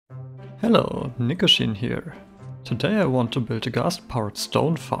Hello, Nikushin here. Today I want to build a gas-powered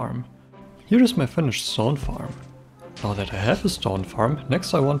stone farm. Here is my finished stone farm. Now that I have a stone farm,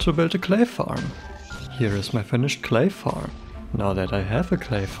 next I want to build a clay farm. Here is my finished clay farm. Now that I have a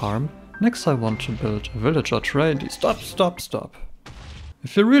clay farm, next I want to build a villager trading. Stop.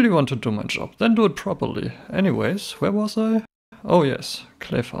 If you really want to do my job, then do it properly. Anyways, where was I? Oh yes,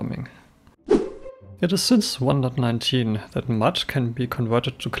 clay farming. It is since 1.19 that mud can be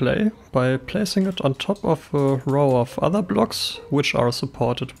converted to clay by placing it on top of a row of other blocks which are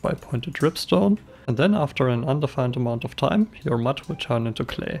supported by pointed dripstone, and then after an undefined amount of time your mud will turn into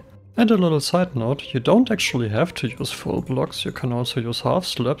clay. And a little side note, you don't actually have to use full blocks, you can also use half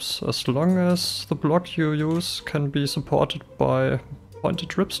slabs as long as the block you use can be supported by pointed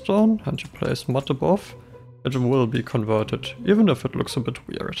dripstone and you place mud above. It will be converted, even if it looks a bit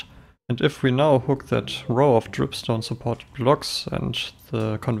weird. And if we now hook that row of dripstone supported blocks and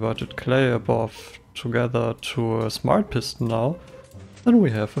the converted clay above together to a smart piston now, then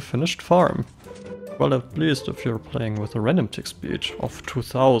we have a finished farm. Well, at least if you're playing with a random tick speed of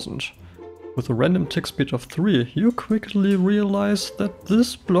 2000. With a random tick speed of 3, you quickly realize that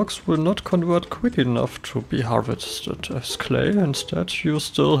these blocks will not convert quick enough to be harvested as clay, instead you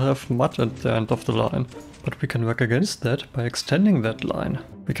still have mud at the end of the line. But we can work against that by extending that line.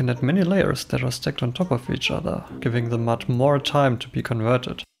 We can add many layers that are stacked on top of each other, giving the mud more time to be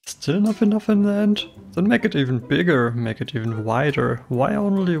converted. Still not enough in the end? Then make it even bigger, make it even wider. Why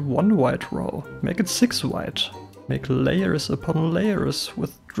only one wide row? Make it 6 wide. Make layers upon layers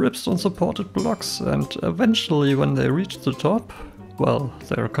with dripstone supported blocks, and eventually when they reach the top, well,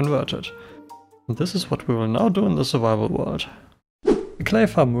 they're converted. And this is what we will now do in the survival world. The clay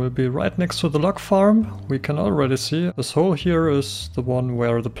farm will be right next to the log farm. We can already see this hole here is the one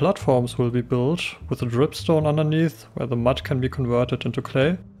where the platforms will be built, with a dripstone underneath where the mud can be converted into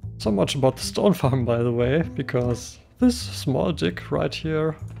clay. So much about the stone farm, by the way, because this small dig right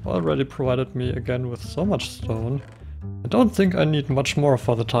here already provided me again with so much stone. I don't think I need much more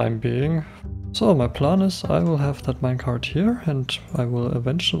for the time being. So my plan is I will have that minecart here and I will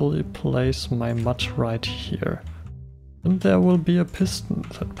eventually place my mud right here. And there will be a piston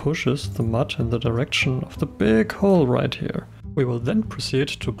that pushes the mud in the direction of the big hole right here. We will then proceed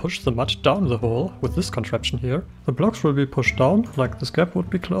to push the mud down the hole with this contraption here. The blocks will be pushed down, like this gap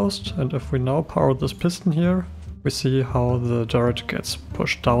would be closed, and if we now power this piston here, we see how the dirt gets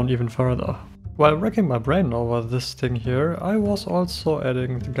pushed down even further. While racking my brain over this thing here, I was also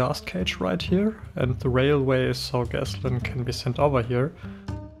adding the gas cage right here, and the railway so Gaslyn can be sent over here.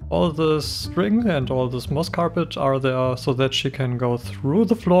 All the string and all this moss carpet are there so that she can go through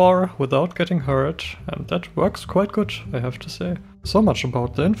the floor without getting hurt, and that works quite good, I have to say. So much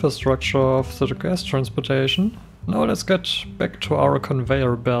about the infrastructure of the gas transportation. Now let's get back to our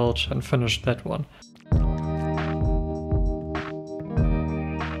conveyor belt and finish that one.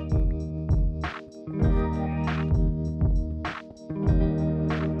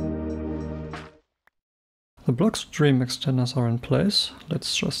 The block stream extenders are in place.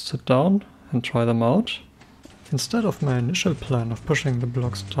 Let's just sit down and try them out. Instead of my initial plan of pushing the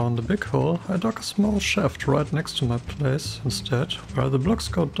blocks down the big hole, I dug a small shaft right next to my place instead, where the blocks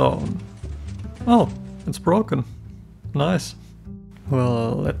go down. Oh, it's broken. Nice.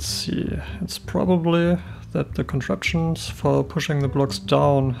 Well, let's see. It's probably that the contraptions for pushing the blocks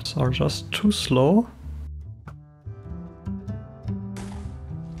down are just too slow.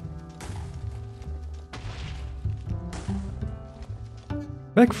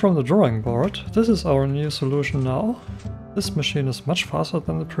 Back from the drawing board, this is our new solution now. This machine is much faster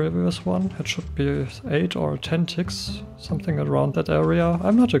than the previous one. It should be 8 or 10 ticks, something around that area.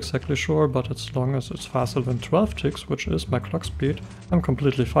 I'm not exactly sure, but as long as it's faster than 12 ticks, which is my clock speed, I'm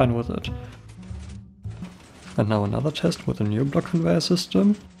completely fine with it. And now another test with a new block conveyor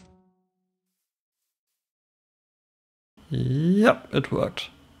system. Yep, it worked.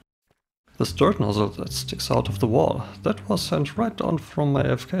 This dirt nozzle that sticks out of the wall, that was sent right down from my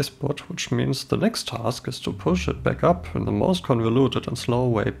AFK spot, which means the next task is to push it back up in the most convoluted and slow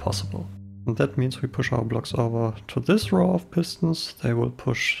way possible. And that means we push our blocks over to this row of pistons, they will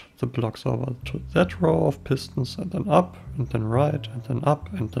push the blocks over to that row of pistons, and then up, and then right, and then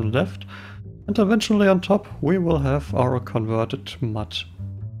up, and then left, and eventually on top we will have our converted mud.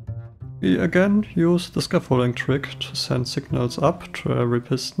 We again use the scaffolding trick to send signals up to every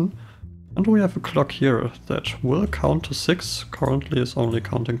piston. And we have a clock here that will count to 6, currently is only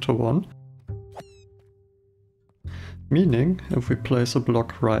counting to 1. Meaning, if we place a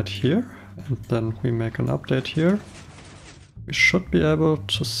block right here, and then we make an update here, we should be able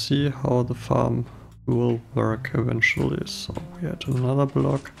to see how the farm will work eventually. So we add another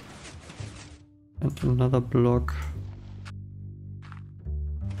block, And another block.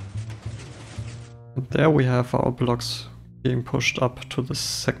 And there we have our blocks being pushed up to the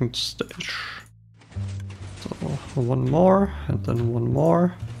second stage. So one more, and then one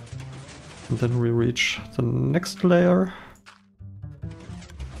more. And then we reach the next layer.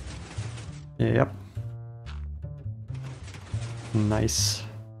 Yep. Nice.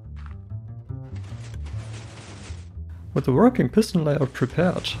 With the working piston layout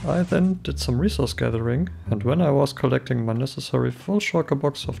prepared, I then did some resource gathering, and when I was collecting my necessary full shulker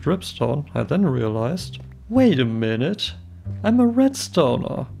box of dripstone, I then realized, wait a minute, I'm a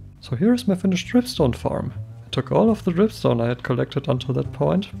redstoner. So here's my finished dripstone farm. I took all of the dripstone I had collected until that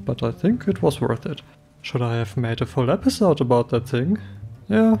point, but I think it was worth it. Should I have made a full episode about that thing?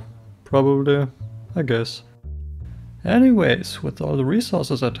 Yeah, probably, I guess. Anyways, with all the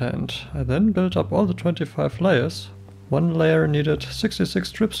resources at hand, I then built up all the 25 layers. One layer needed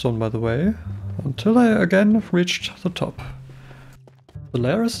 66 dripstone, by the way, until I again reached the top. The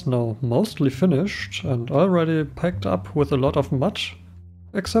layer is now mostly finished and already packed up with a lot of mud,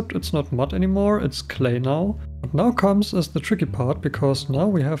 except it's not mud anymore, it's clay now. But now comes is the tricky part, because now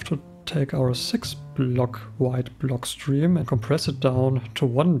we have to take our 6 block wide block stream and compress it down to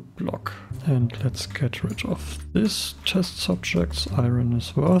 1 block. And let's get rid of this test subjects. Iron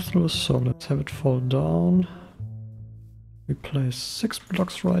is worthless, so let's have it fall down. We place 6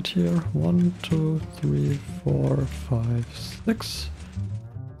 blocks right here. 1, 2, 3, 4, 5, 6.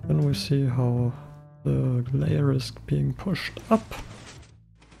 Then we see how the layer is being pushed up.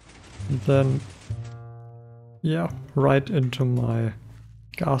 And then, yeah, right into my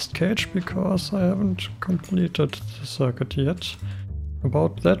Ghast cage, because I haven't completed the circuit yet.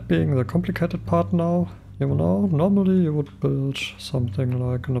 About that being the complicated part now, you know, normally you would build something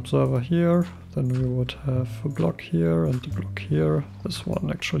like an observer here, then we would have a block here and a block here, this one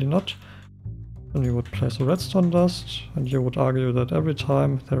actually not. Then you would place a redstone dust, and you would argue that every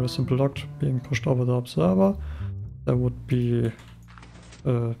time there is a block being pushed over the observer, there would be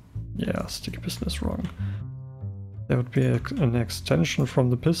yeah, sticky piston is wrong. There would be an extension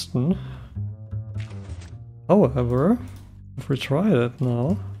from the piston. However, if we try it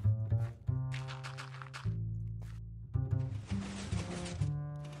now,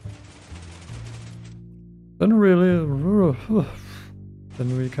 then really,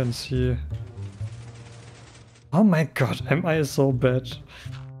 then we can see. Oh my god, am I so bad?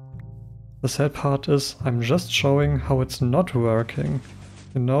 The sad part is I'm just showing how it's not working.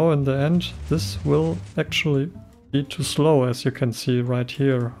 You know, in the end, this will actually be too slow, as you can see right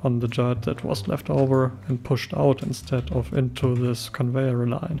here on the dirt that was left over and pushed out instead of into this conveyor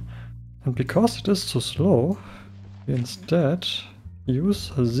line. And because it is too slow, we instead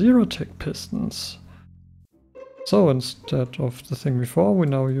use zero-tick pistons. So instead of the thing before, we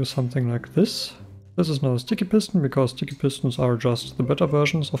now use something like this. This is now a sticky piston, because sticky pistons are just the better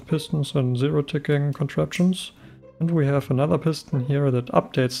versions of pistons and zero-ticking contraptions. And we have another piston here that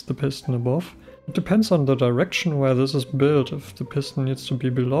updates the piston above. It depends on the direction where this is built, if the piston needs to be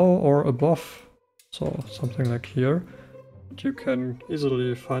below or above. So something like here. But you can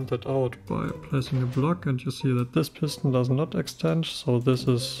easily find that out by placing a block, and you see that this piston does not extend, so this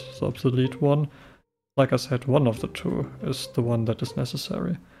is the obsolete one. Like I said, one of the two is the one that is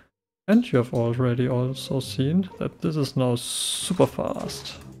necessary. And you have already also seen that this is now super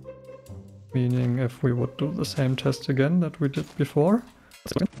fast. Meaning if we would do the same test again that we did before.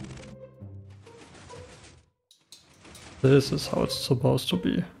 This is how it's supposed to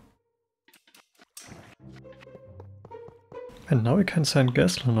be. And now we can send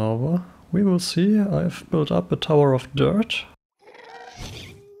Gaslin over. We will see, I've built up a tower of dirt.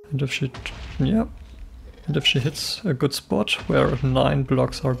 And if she... yeah. And if she hits a good spot where 9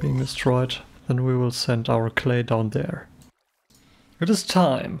 blocks are being destroyed, then we will send our clay down there. It is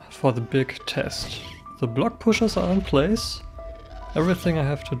time for the big test. The block pushers are in place. Everything I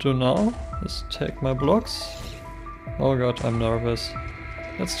have to do now is take my blocks. Oh god, I'm nervous.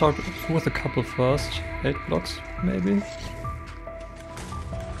 Let's start with a couple first. 8 blocks, maybe.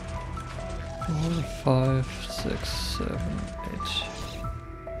 4, 5, 6, 7, 8.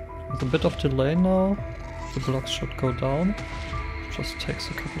 With a bit of delay now, the blocks should go down. Just takes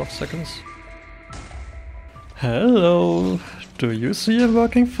a couple of seconds. Hello! Do you see a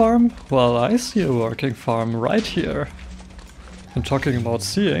working farm? Well, I see a working farm right here. And talking about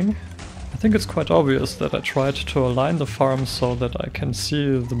seeing, I think it's quite obvious that I tried to align the farm so that I can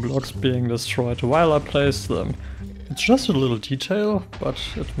see the blocks being destroyed while I place them. It's just a little detail, but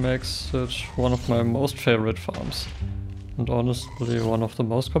it makes it one of my most favorite farms. And honestly, one of the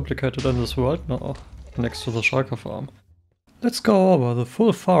most complicated in this world now, next to the shulker farm. Let's go over the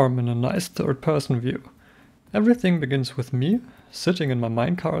full farm in a nice third-person view. Everything begins with me sitting in my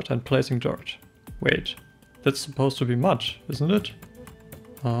minecart and placing dirt. Wait, that's supposed to be mud, isn't it?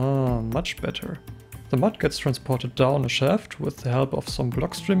 Ah, much better. The mud gets transported down a shaft with the help of some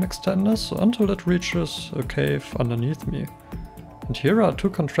block stream extenders until it reaches a cave underneath me. And here are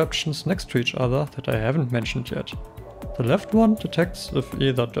two contraptions next to each other that I haven't mentioned yet. The left one detects if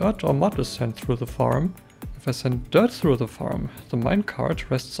either dirt or mud is sent through the farm. If I send dirt through the farm, the minecart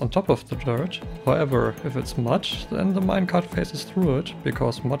rests on top of the dirt. However, if it's mud, then the minecart faces through it,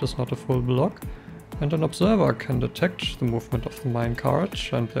 because mud is not a full block, and an observer can detect the movement of the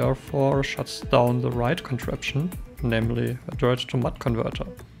minecart and therefore shuts down the right contraption, namely a dirt to mud converter.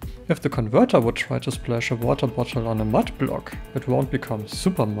 If the converter would try to splash a water bottle on a mud block, it won't become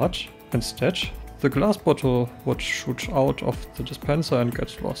super mud. Instead, the glass bottle would shoot out of the dispenser and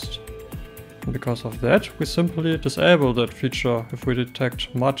get lost. And because of that, we simply disable that feature if we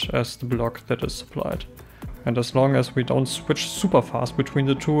detect mud as the block that is supplied. And as long as we don't switch super fast between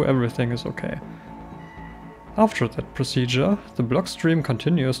the two, everything is okay. After that procedure, the block stream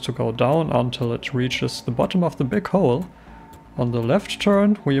continues to go down until it reaches the bottom of the big hole. On the left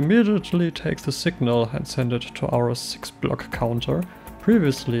turn, we immediately take the signal and send it to our 6-block counter.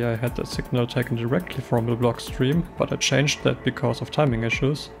 Previously I had that signal taken directly from the block stream, but I changed that because of timing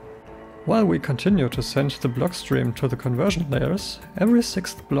issues. While we continue to send the block stream to the conversion layers, every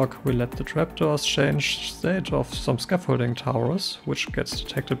 6th block we let the trapdoors change state of some scaffolding towers, which gets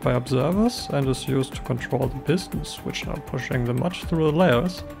detected by observers and is used to control the pistons, which are pushing the mud through the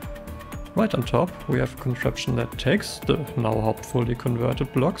layers. Right on top we have a contraption that takes the now hopefully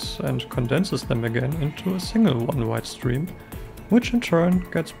converted blocks and condenses them again into a single one-white stream, which in turn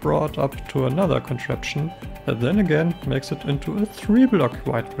gets brought up to another contraption that then again makes it into a 3-block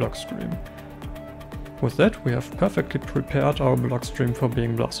white block stream. With that we have perfectly prepared our block stream for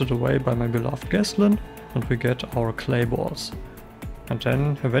being blasted away by my beloved Ghast, and we get our clay balls. And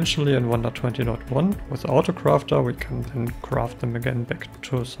then eventually in 1.20.1 with Autocrafter we can then craft them again back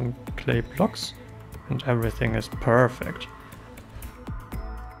to some clay blocks, and everything is perfect.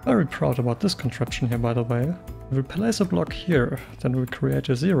 Very proud about this contraption here, by the way. If we place a block here, then we create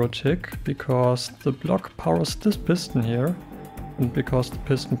a 0 tick, because the block powers this piston here, and because the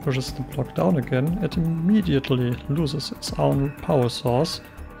piston pushes the block down again, it immediately loses its own power source,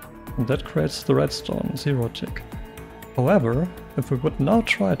 and that creates the redstone 0 tick. However, if we would now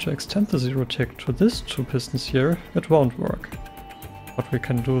try to extend the 0 tick to these two pistons here, it won't work. What we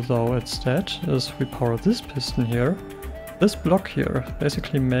can do though instead is we power this piston here. This block here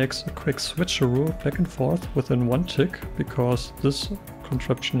basically makes a quick switcheroo back and forth within 1 tick, because this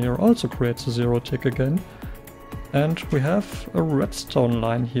contraption here also creates a 0 tick again. And we have a redstone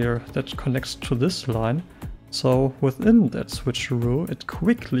line here that connects to this line, so within that switcheroo it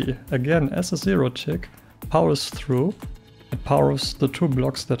quickly, again as a 0 tick, powers through. It powers the 2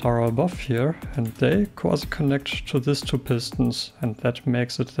 blocks that are above here, and they quasi-connect to these 2 pistons, and that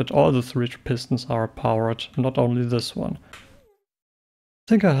makes it that all the 3 pistons are powered, not only this one. I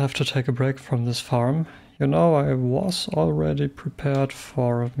think I have to take a break from this farm. You know, I was already prepared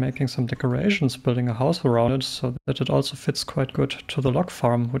for making some decorations, building a house around it, so that it also fits quite good to the log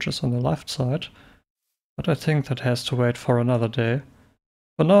farm, which is on the left side. But I think that has to wait for another day.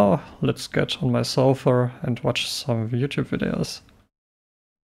 For now, let's get on my sofa and watch some YouTube videos.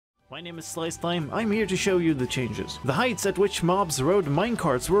 My name is Slicetime. I'm here to show you the changes. The heights at which mobs rode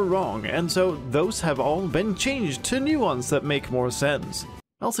minecarts were wrong, and so those have all been changed to new ones that make more sense.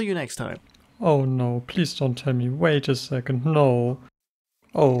 I'll see you next time. Oh no, please don't tell me, wait a second, no.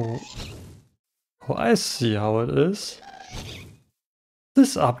 Oh, I see how it is.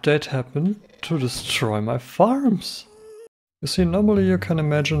 This update happened to destroy my farms. You see, normally you can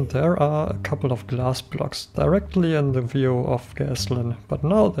imagine there are a couple of glass blocks directly in the view of Ghast, but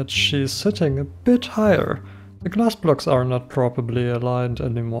now that she's sitting a bit higher, the glass blocks are not properly aligned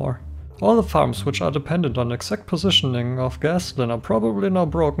anymore. All the farms which are dependent on exact positioning of Ghast are probably now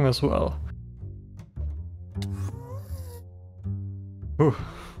broken as well. Ooh.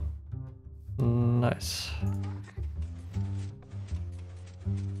 Nice.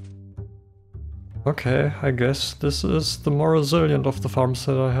 Okay, I guess this is the more resilient of the farms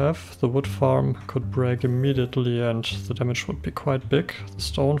that I have. The wood farm could break immediately and the damage would be quite big. The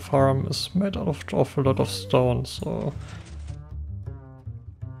stone farm is made out of an awful lot of stone, so...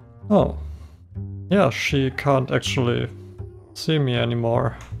 Oh. Yeah, she can't actually see me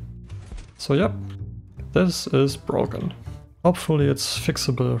anymore. So yep, this is broken. Hopefully it's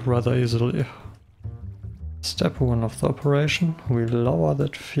fixable rather easily. Step 1 of the operation, we lower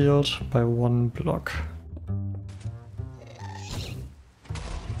that field by 1 block.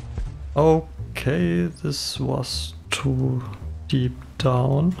 Okay, this was too deep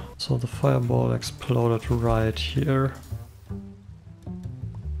down. So the fireball exploded right here.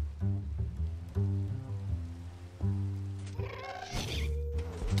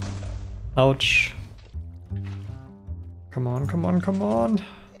 Ouch. Come on, come on, come on.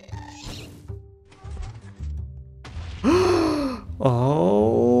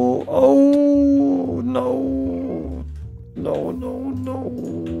 Oh, oh, no. No, no, no.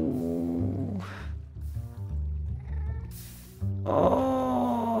 Oh.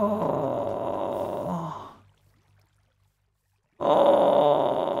 Oh.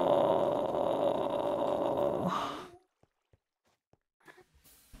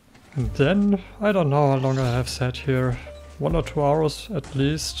 And then, I don't know how long I have sat here. 1 or 2 hours at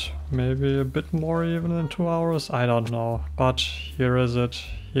least. Maybe a bit more even than 2 hours. I don't know. But here is it.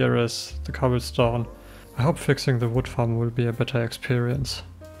 Here is the cobblestone. I hope fixing the wood farm will be a better experience.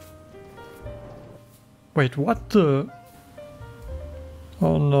 Wait, what the?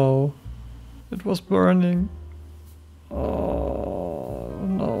 Oh no. It was burning. Oh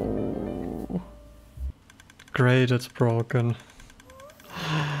no. Great, it's broken.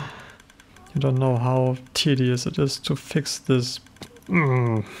 You don't know how tedious it is to fix this.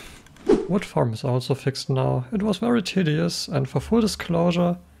 Wood farm is also fixed now. It was very tedious, and for full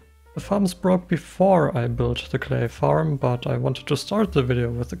disclosure, the farms broke before I built the clay farm, but I wanted to start the video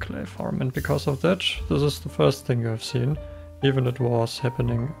with the clay farm, and because of that, this is the first thing you have seen, even it was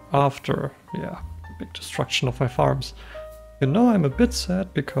happening after, yeah, the big destruction of my farms. You know, I'm a bit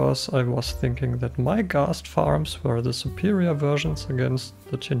sad because I was thinking that my Ghast farms were the superior versions against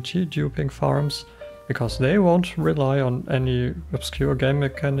the TNT duping farms, because they won't rely on any obscure game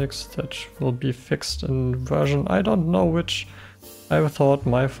mechanics that will be fixed in version I don't know which. I thought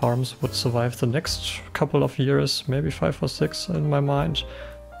my farms would survive the next couple of years, maybe 5 or 6 in my mind.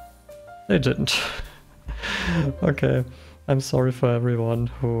 They didn't. Okay, I'm sorry for everyone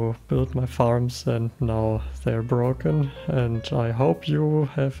who built my farms and now they're broken, and I hope you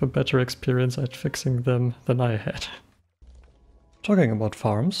have a better experience at fixing them than I had. Talking about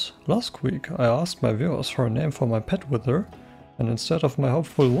farms, last week I asked my viewers for a name for my pet wither, and instead of my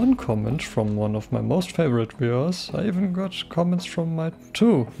hopeful 1 comment from one of my most favorite viewers, I even got comments from my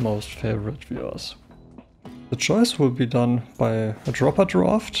 2 most favorite viewers. The choice will be done by a dropper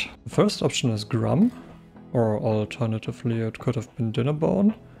draft. The first option is Grum, or alternatively it could have been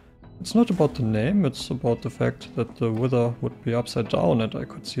Dinnerbone. It's not about the name, it's about the fact that the wither would be upside down and I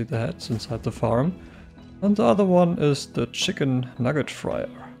could see the heads inside the farm. And the other one is the Chicken Nugget Fryer.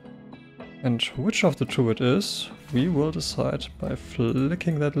 And which of the 2 it is, we will decide by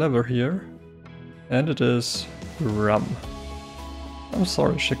flicking that lever here. And it is Grum. I'm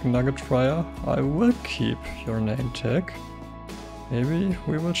sorry, Chicken Nugget Fryer, I will keep your name tag. Maybe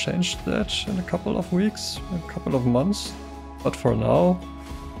we will change that in a couple of weeks, a couple of months. But for now,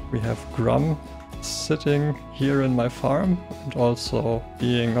 we have Grum sitting here in my farm and also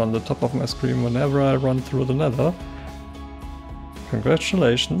being on the top of my screen whenever I run through the nether.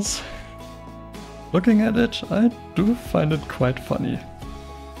 Congratulations. Looking at it, I do find it quite funny.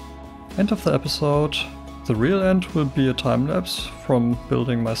 End of the episode. The real end will be a time-lapse from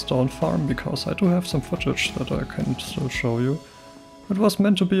building my stone farm, because I do have some footage that I can still show you. It was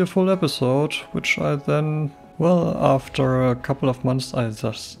meant to be a full episode, which I then, well, after a couple of months I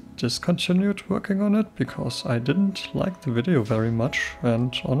just discontinued working on it because I didn't like the video very much,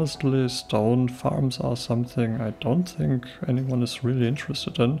 and honestly stone farms are something I don't think anyone is really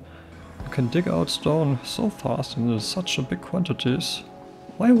interested in. You can dig out stone so fast and in such a big quantities.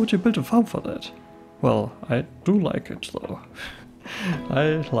 Why would you build a farm for that? Well, I do like it though.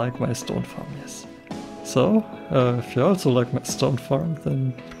 I like my stone farm, yes. So, if you also like my stone farm,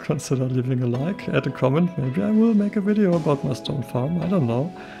 then consider leaving a like, add a comment, maybe I will make a video about my stone farm, I don't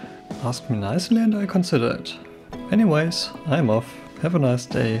know. Ask me nicely and I consider it. Anyways, I'm off, have a nice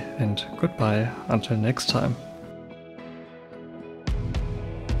day and goodbye until next time.